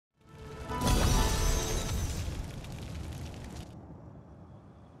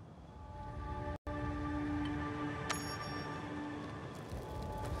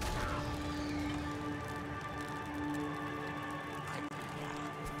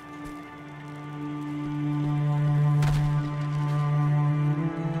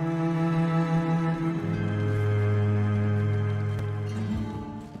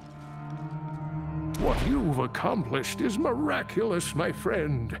you've accomplished is miraculous, my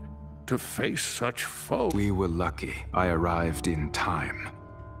friend. To face such foes. We were lucky. I arrived in time.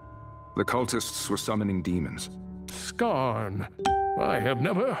 The cultists were summoning demons. Skarn. I have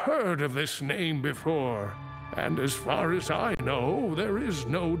never heard of this name before. And as far as I know, there is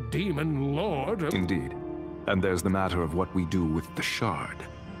no demon lord of... Indeed. And there's the matter of what we do with the shard.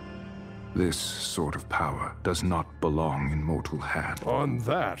 This sort of power does not belong in mortal hands. On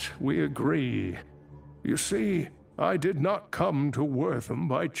that, we agree. You see, I did not come to Wortham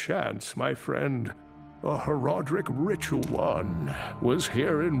by chance, my friend. A Herodric ritual one was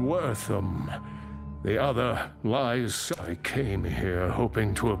here in Wortham. The other lies. I came here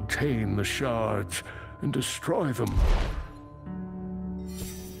hoping to obtain the shards and destroy them.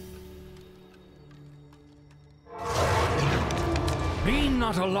 Be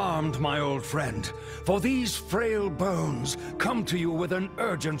not alarmed, my old friend, for these frail bones come to you with an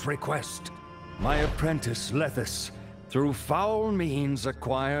urgent request. My apprentice, Lethis, through foul means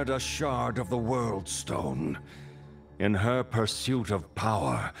acquired a shard of the World Stone. In her pursuit of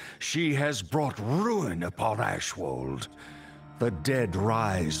power, she has brought ruin upon Ashwold. The dead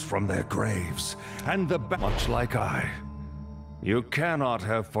rise from their graves, and much like I. You cannot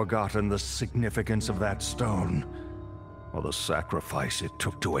have forgotten the significance of that stone, or the sacrifice it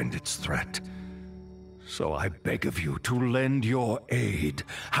took to end its threat. So I beg of you to lend your aid,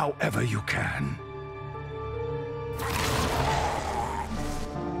 however you can.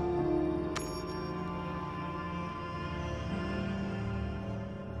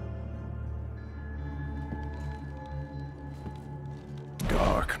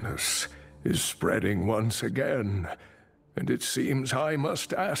 Darkness is spreading once again, and it seems I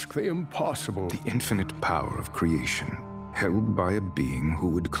must ask the impossible. The infinite power of creation, held by a being who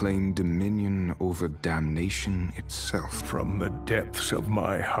would claim dominion over damnation itself. From the depths of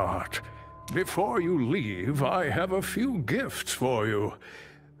my heart, before you leave, I have a few gifts for you.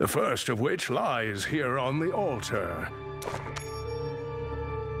 The first of which lies here on the altar.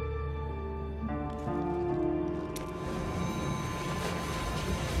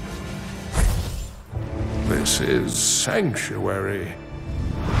 This is Sanctuary.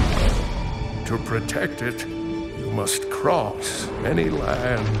 To protect it, you must cross many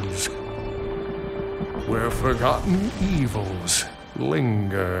lands where forgotten evils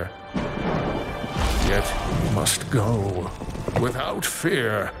linger. Yet you must go without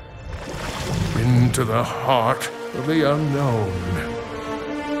fear into the heart of the unknown.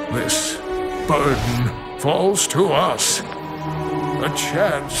 This burden falls to us. A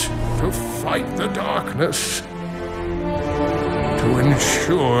chance to fight the darkness, to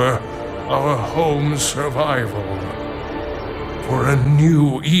ensure our home's survival. For a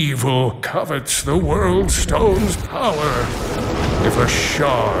new evil covets the World Stone's power. If a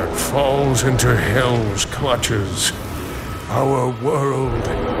shard falls into Hell's clutches, our world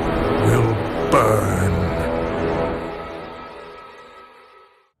will burn.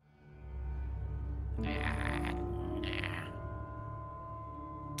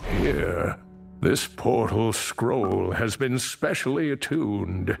 Here, this portal scroll has been specially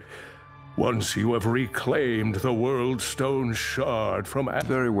attuned. Once you have reclaimed the World Stone shard from...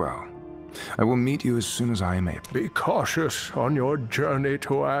 Very well. I will meet you as soon as I am able. Be cautious on your journey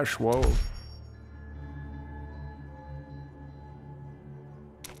to Ashwold.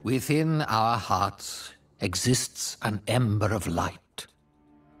 Within our hearts exists an ember of light.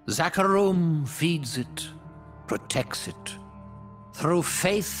 Zakarum feeds it, protects it. Through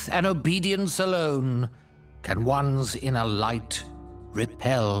faith and obedience alone can one's inner light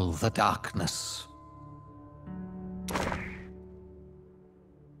repel the darkness.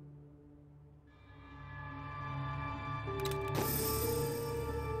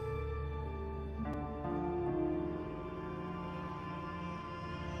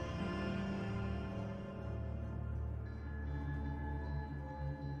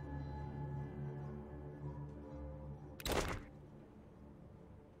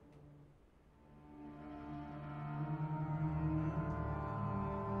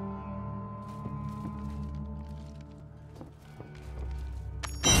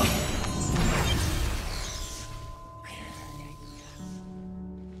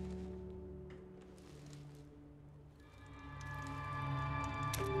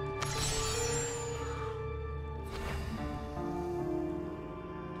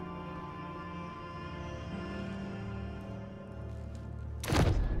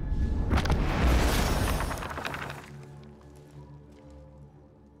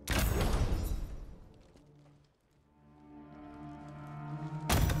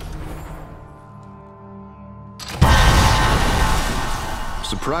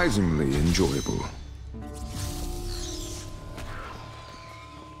 Surprisingly enjoyable.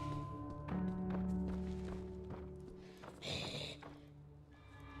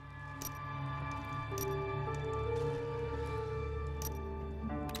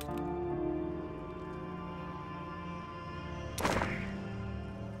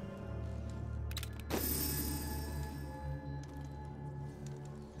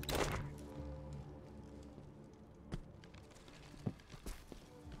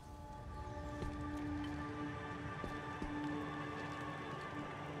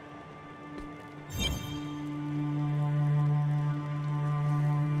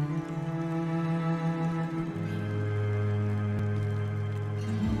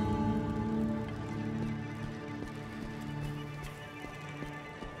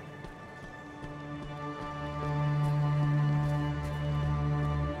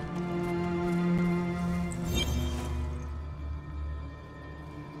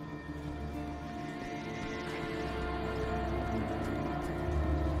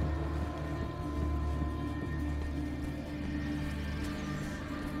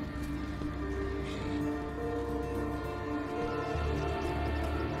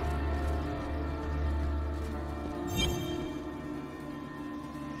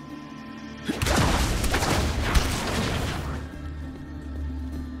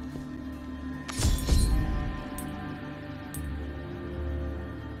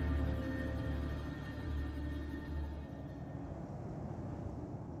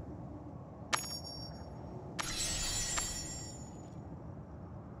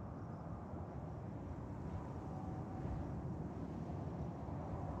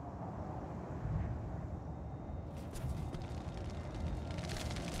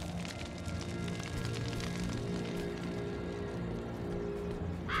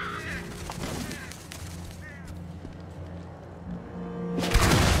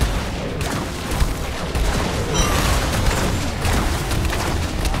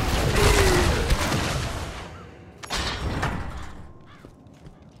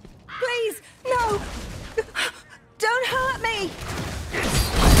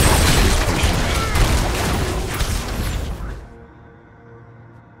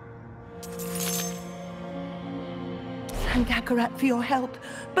 thank Akarat for your help,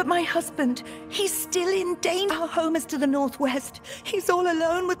 but my husband, he's still in danger. Our home is to the northwest. He's all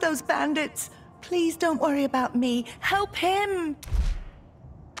alone with those bandits. Please don't worry about me. Help him!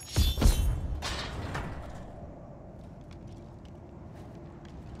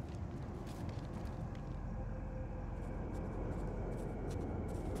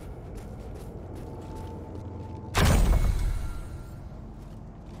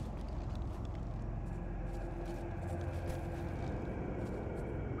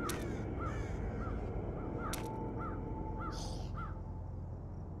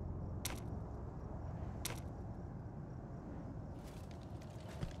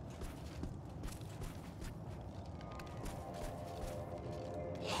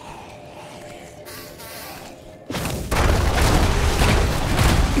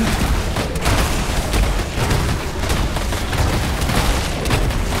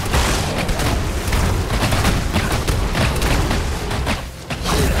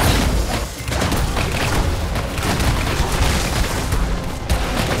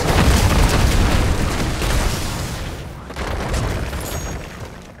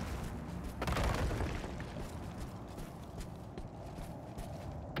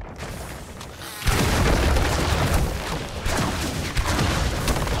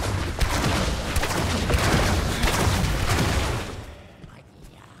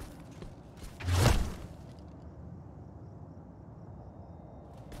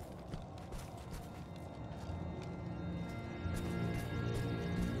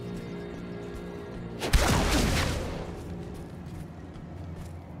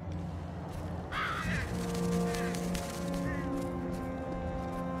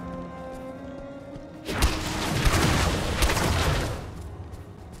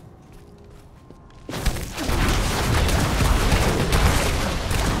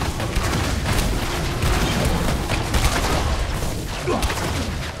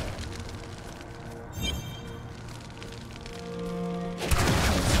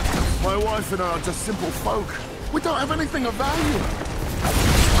 My wife and I are just simple folk. We don't have anything of value.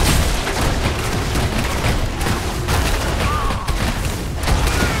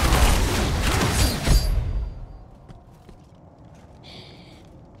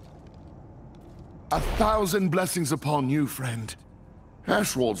 1,000 blessings upon you, friend.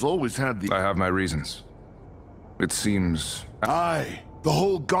 Ashwald's always had the... I have my reasons. It seems... Aye, the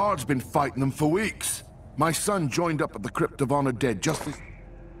whole guard's been fighting them for weeks. My son joined up at the Crypt of Honored Dead just this...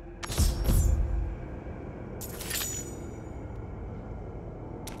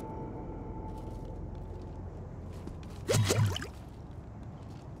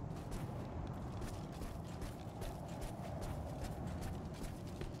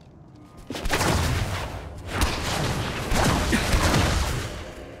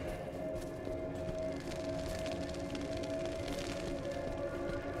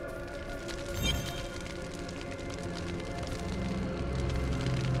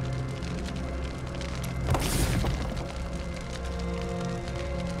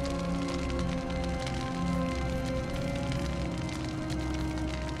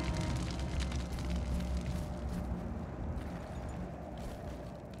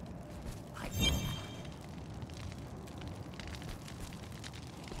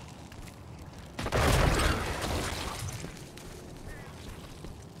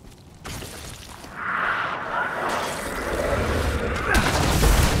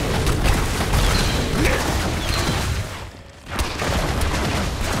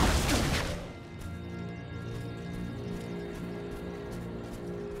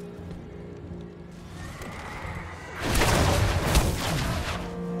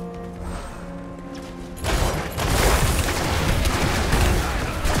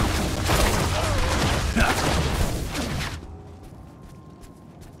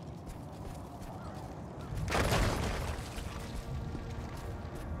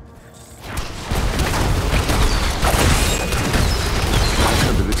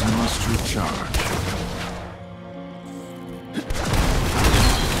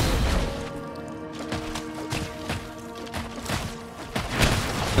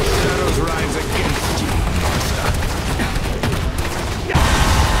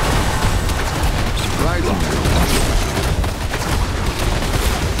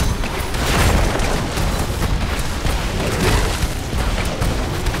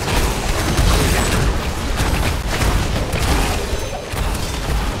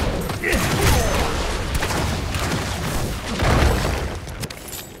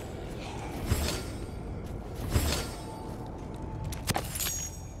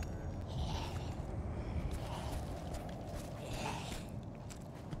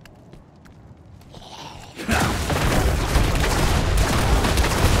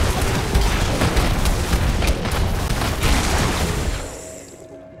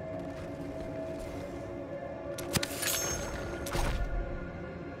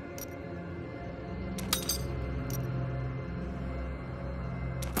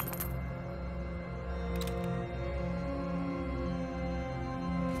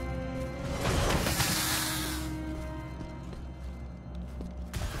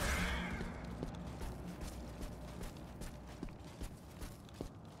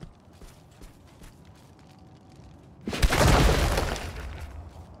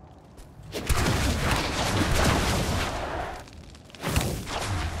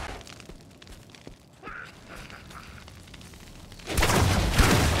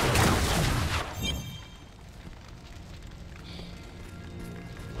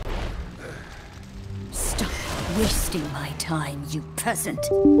 wasting my time, you peasant.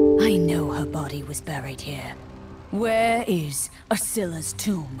 I know her body was buried here. Where is Asila's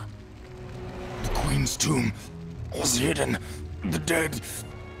tomb? The Queen's tomb is hidden. The dead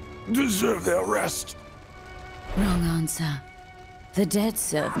deserve their rest. Wrong answer. The dead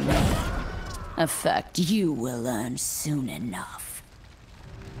serve me. A fact you will learn soon enough.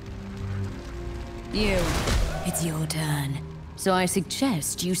 You, it's your turn. So I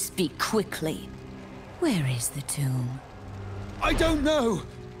suggest you speak quickly. Where is the tomb? I don't know!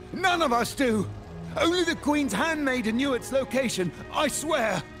 None of us do! Only the Queen's handmaiden knew its location, I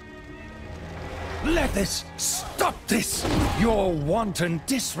swear! Lethis, stop this! Your wanton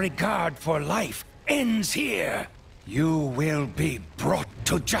disregard for life ends here. You will be brought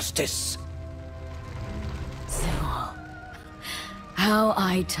to justice. So, how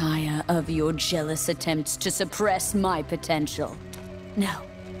I tire of your jealous attempts to suppress my potential. No.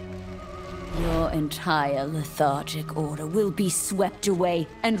 Your entire lethargic order will be swept away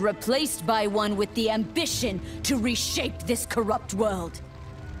and replaced by one with the ambition to reshape this corrupt world.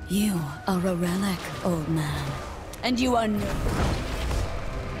 You are a relic, old man. And you are no